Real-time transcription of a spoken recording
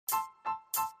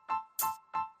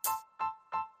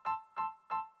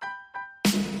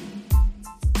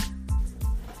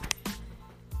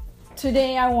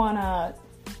Today I want to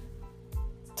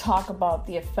talk about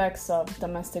the effects of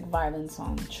domestic violence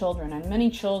on children. And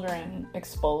many children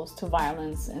exposed to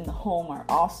violence in the home are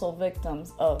also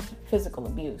victims of physical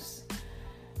abuse.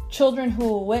 Children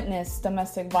who witness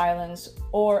domestic violence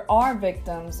or are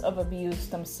victims of abuse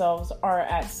themselves are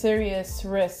at serious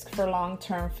risk for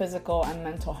long-term physical and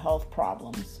mental health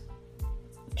problems.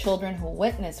 Children who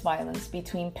witness violence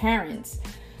between parents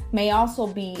may also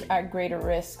be at greater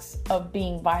risks of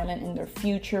being violent in their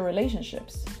future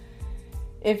relationships.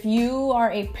 If you are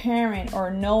a parent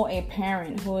or know a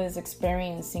parent who is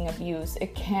experiencing abuse,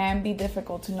 it can be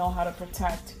difficult to know how to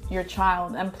protect your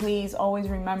child. And please always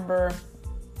remember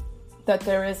that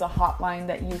there is a hotline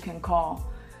that you can call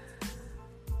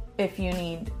if you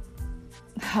need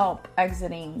help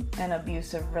exiting an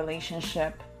abusive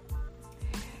relationship.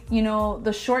 You know,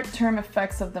 the short-term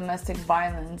effects of domestic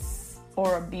violence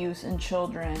or abuse in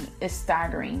children is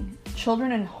staggering.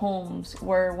 Children in homes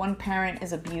where one parent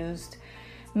is abused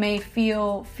may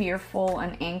feel fearful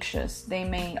and anxious. They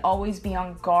may always be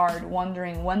on guard,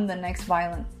 wondering when the next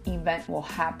violent event will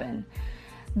happen.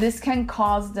 This can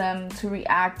cause them to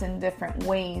react in different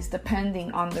ways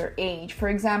depending on their age. For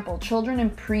example, children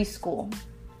in preschool.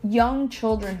 Young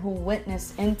children who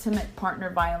witness intimate partner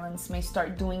violence may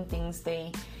start doing things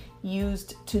they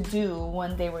used to do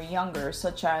when they were younger,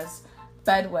 such as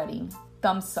bedwetting,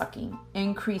 thumb sucking,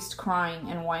 increased crying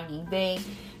and whining. They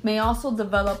may also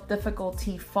develop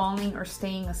difficulty falling or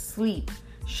staying asleep,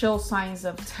 show signs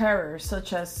of terror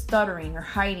such as stuttering or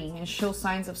hiding, and show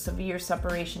signs of severe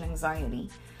separation anxiety.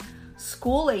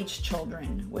 School-age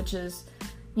children, which is,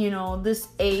 this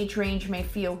age range, may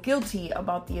feel guilty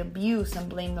about the abuse and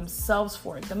blame themselves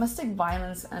for it. Domestic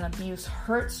violence and abuse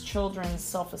hurts children's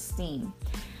self-esteem.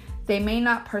 They may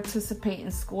not participate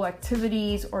in school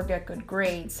activities or get good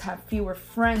grades, have fewer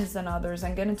friends than others,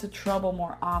 and get into trouble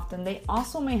more often. They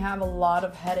also may have a lot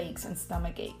of headaches and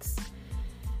stomach aches.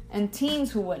 And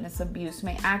teens who witness abuse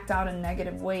may act out in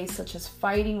negative ways, such as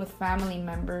fighting with family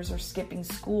members or skipping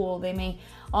school. They may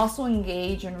also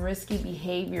engage in risky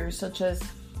behaviors, such as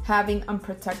having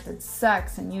unprotected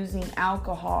sex and using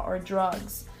alcohol or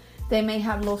drugs. They may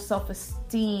have low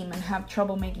self-esteem and have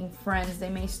trouble making friends. They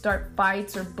may start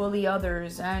fights or bully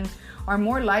others and are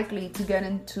more likely to get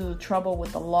into trouble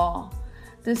with the law.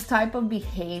 This type of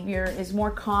behavior is more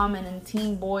common in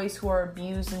teen boys who are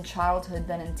abused in childhood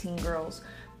than in teen girls.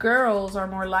 Girls are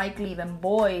more likely than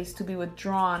boys to be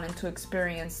withdrawn and to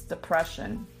experience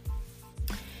depression.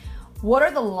 What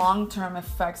are the long-term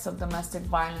effects of domestic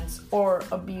violence or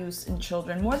abuse in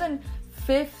children? More than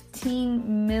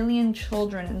 15 million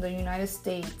children in the United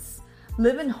States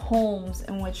live in homes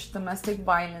in which domestic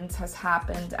violence has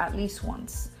happened at least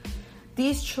once.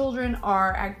 These children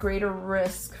are at greater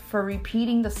risk for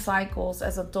repeating the cycles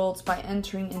as adults by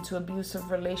entering into abusive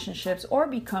relationships or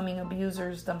becoming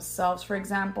abusers themselves. For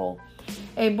example,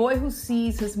 a boy who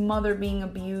sees his mother being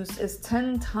abused is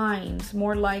 10 times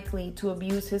more likely to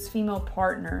abuse his female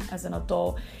partner as an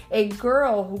adult. A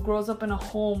girl who grows up in a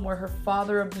home where her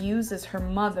father abuses her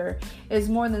mother is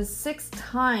more than 6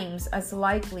 times as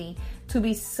likely to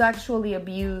be sexually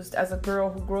abused as a girl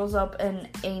who grows up in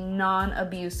a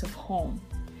non-abusive home.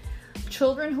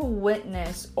 Children who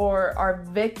witness or are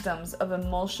victims of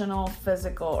emotional,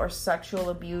 physical, or sexual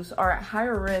abuse are at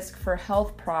higher risk for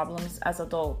health problems as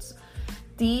adults.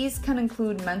 These can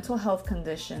include mental health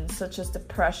conditions such as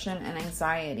depression and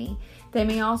anxiety. They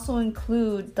may also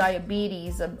include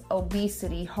diabetes,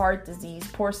 obesity, heart disease,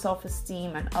 poor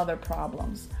self-esteem, and other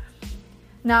problems.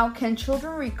 Now, can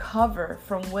children recover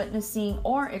from witnessing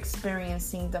or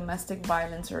experiencing domestic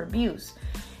violence or abuse?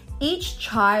 Each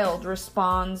child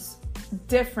responds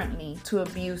differently to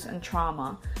abuse and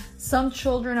trauma. Some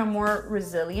children are more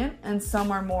resilient and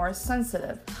some are more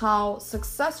sensitive. How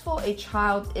successful a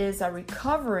child is at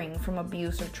recovering from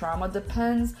abuse or trauma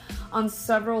depends on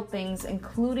several things,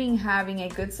 including having a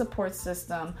good support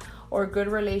system or good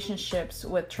relationships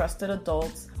with trusted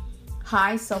adults,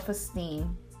 high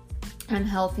self-esteem, and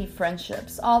healthy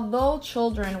friendships. Although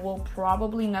children will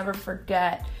probably never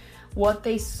forget what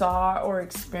they saw or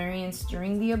experienced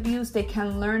during the abuse, they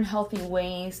can learn healthy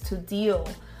ways to deal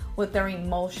with their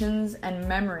emotions and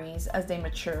memories as they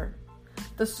mature.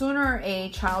 The sooner a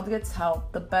child gets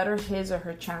help, the better his or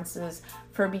her chances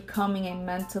for becoming a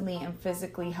mentally and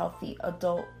physically healthy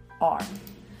adult are.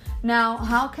 Now,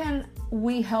 how can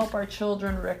we help our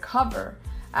children recover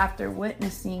after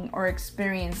witnessing or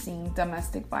experiencing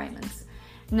domestic violence?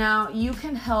 Now, you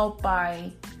can help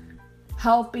by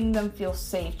helping them feel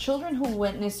safe. Children who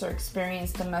witness or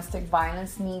experience domestic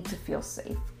violence need to feel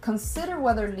safe. Consider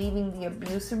whether leaving the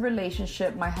abusive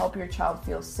relationship might help your child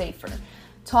feel safer.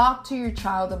 Talk to your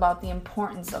child about the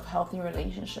importance of healthy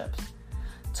relationships.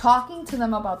 Talking to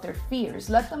them about their fears.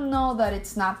 Let them know that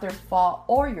it's not their fault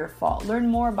or your fault. Learn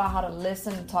more about how to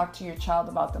listen and talk to your child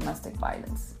about domestic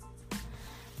violence.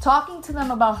 Talking to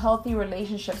them about healthy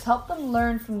relationships. Help them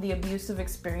learn from the abusive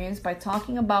experience by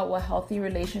talking about what healthy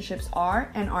relationships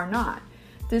are and are not.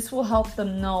 This will help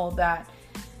them know that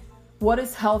what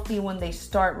is healthy when they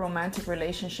start romantic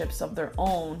relationships of their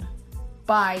own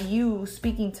by you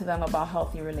speaking to them about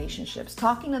healthy relationships.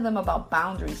 Talking to them about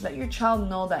boundaries. Let your child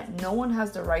know that no one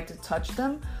has the right to touch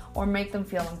them or make them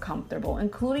feel uncomfortable,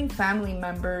 including family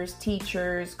members,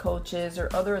 teachers, coaches, or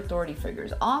other authority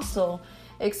figures. Also,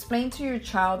 explain to your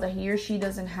child that he or she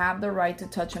doesn't have the right to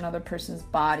touch another person's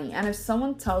body, and if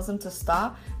someone tells them to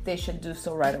stop, they should do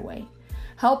so right away.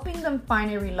 Helping them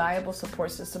find a reliable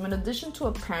support system. In addition to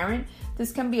a parent,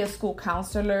 this can be a school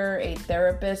counselor, a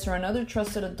therapist, or another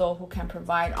trusted adult who can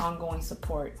provide ongoing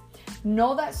support.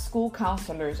 Know that school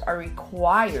counselors are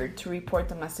required to report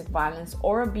domestic violence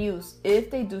or abuse if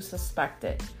they do suspect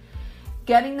it.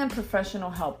 Getting them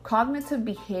professional help. Cognitive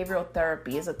behavioral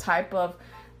therapy is a type of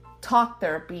talk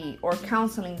therapy or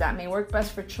counseling that may work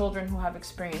best for children who have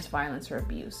experienced violence or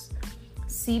abuse.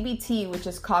 CBT, which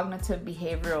is cognitive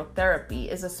behavioral therapy,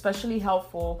 is especially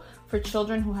helpful for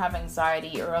children who have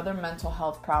anxiety or other mental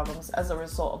health problems as a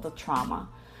result of the trauma.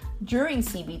 During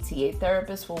CBT, a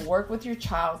therapist will work with your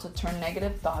child to turn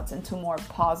negative thoughts into more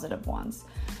positive ones.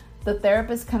 The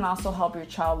therapist can also help your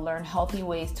child learn healthy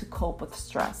ways to cope with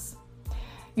stress.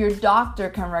 Your doctor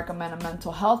can recommend a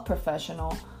mental health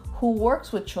professional who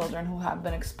works with children who have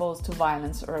been exposed to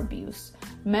violence or abuse.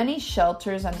 Many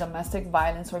shelters and domestic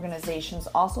violence organizations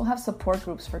also have support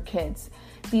groups for kids.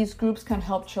 These groups can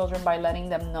help children by letting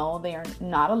them know they are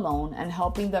not alone and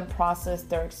helping them process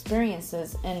their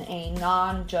experiences in a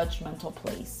non-judgmental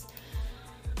place.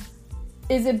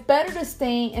 Is it better to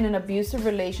stay in an abusive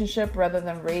relationship rather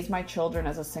than raise my children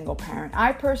as a single parent?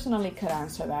 I personally could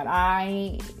answer that.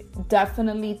 I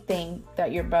definitely think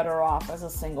that you're better off as a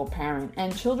single parent,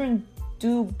 and children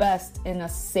do best in a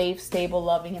safe, stable,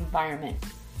 loving environment,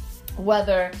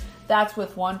 whether that's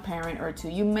with one parent or two.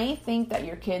 You may think that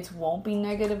your kids won't be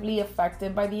negatively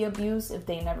affected by the abuse if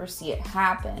they never see it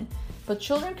happen, but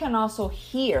children can also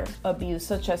hear abuse,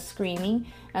 such as screaming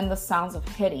and the sounds of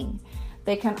hitting.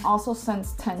 They can also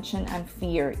sense tension and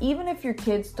fear. Even if your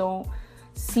kids don't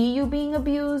see you being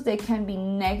abused, they can be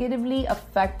negatively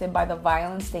affected by the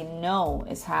violence they know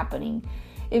is happening.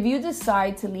 If you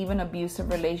decide to leave an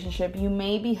abusive relationship, you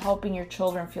may be helping your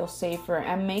children feel safer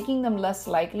and making them less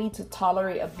likely to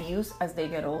tolerate abuse as they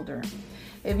get older.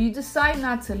 If you decide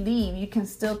not to leave, you can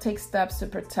still take steps to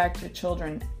protect your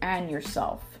children and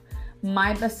yourself.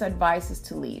 My best advice is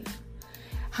to leave.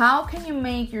 How can you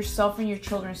make yourself and your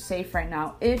children safe right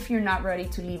now if you're not ready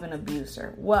to leave an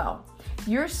abuser? Well,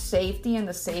 your safety and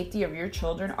the safety of your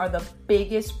children are the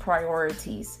biggest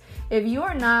priorities. If you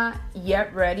are not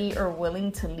yet ready or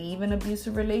willing to leave an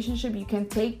abusive relationship, you can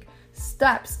take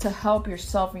steps to help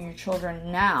yourself and your children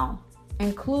now,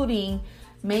 including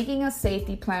making a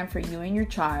safety plan for you and your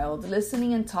child,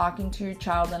 listening and talking to your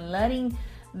child and letting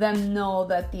them know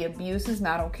that the abuse is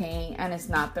not okay and it's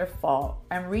not their fault,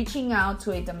 and reaching out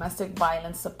to a domestic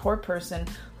violence support person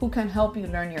who can help you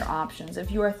learn your options.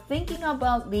 If you are thinking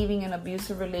about leaving an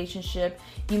abusive relationship,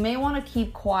 you may want to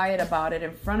keep quiet about it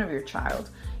in front of your child.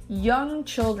 Young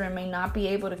children may not be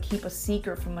able to keep a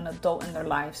secret from an adult in their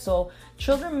life, so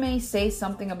children may say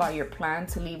something about your plan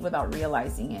to leave without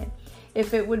realizing it.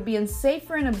 If it would be unsafe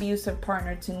for an abusive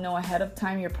partner to know ahead of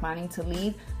time you're planning to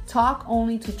leave, talk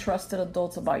only to trusted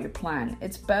adults about your plan.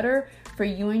 It's better for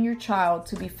you and your child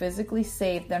to be physically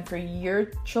safe than for your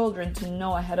children to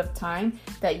know ahead of time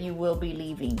that you will be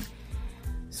leaving.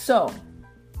 So,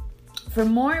 for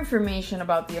more information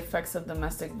about the effects of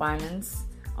domestic violence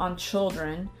on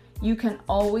children, you can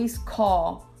always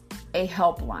call a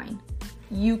helpline.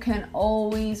 You can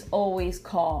always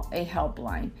call a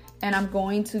helpline. And I'm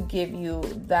going to give you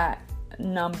that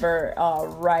number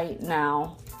right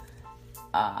now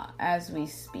as we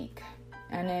speak.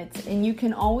 And you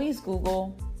can always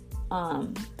Google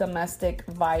domestic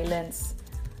violence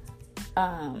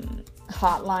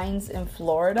hotlines in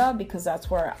Florida, because that's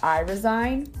where I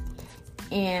reside.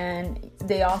 And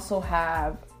they also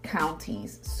have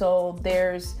counties. So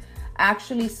there's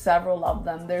actually several of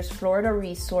them. There's Florida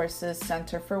Resources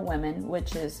Center for Women,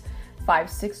 which is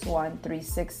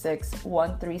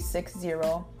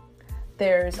 561-366-1360.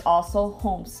 There's also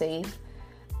Home Safe,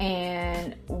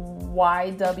 and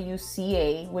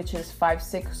YWCA, which is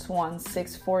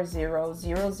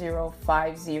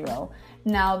 561-640-0050.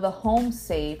 Now, the Home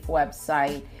Safe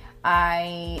website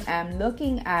I am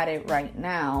looking at it right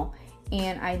now,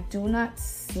 and I do not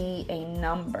see a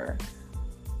number,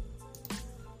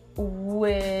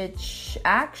 which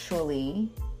actually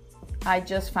I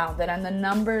just found that. And the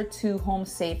number to Home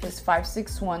Safe is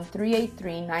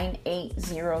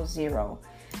 561-383-9800.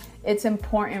 It's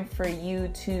important for you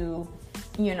to,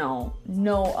 know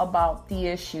about the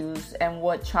issues and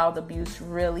what child abuse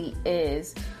really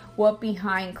is, what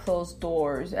behind closed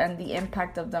doors and the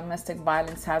impact of domestic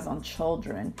violence has on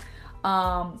children.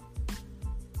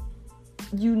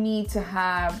 You need to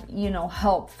have,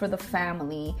 help for the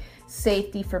family,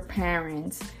 safety for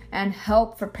parents, and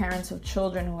help for parents of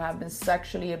children who have been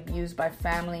sexually abused by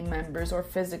family members or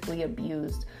physically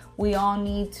abused. We all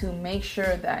need to make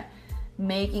sure that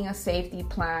making a safety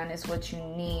plan is what you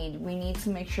need. We need to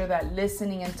make sure that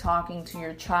listening and talking to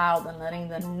your child and letting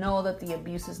them know that the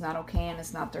abuse is not okay and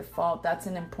it's not their fault, that's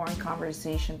an important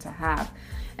conversation to have.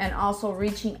 And also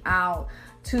reaching out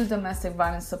to domestic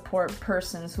violence support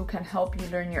persons who can help you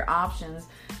learn your options.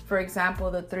 For example,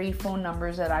 the 3 phone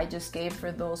numbers that I just gave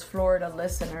for those Florida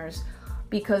listeners,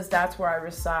 because that's where I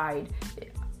reside.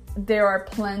 There are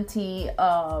plenty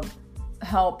of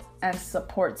help and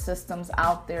support systems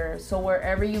out there. So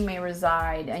wherever you may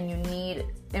reside and you need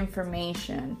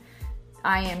information,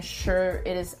 I am sure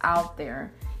it is out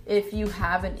there. If you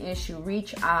have an issue,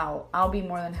 reach out. I'll be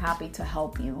more than happy to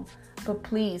help you. But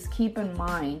please keep in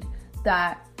mind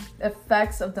that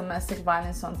effects of domestic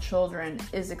violence on children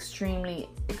is extremely,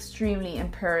 extremely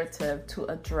imperative to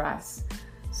address.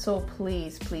 So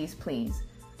please, please, please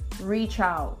reach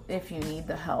out if you need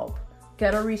the help.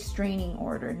 Get a restraining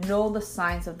order. Know the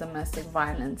signs of domestic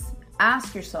violence.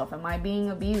 Ask yourself, am I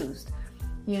being abused?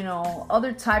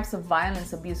 Other types of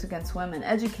violence, abuse against women.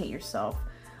 Educate yourself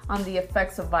on the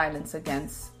effects of violence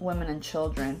against women and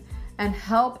children, and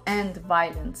help end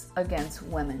violence against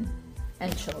women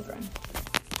and children.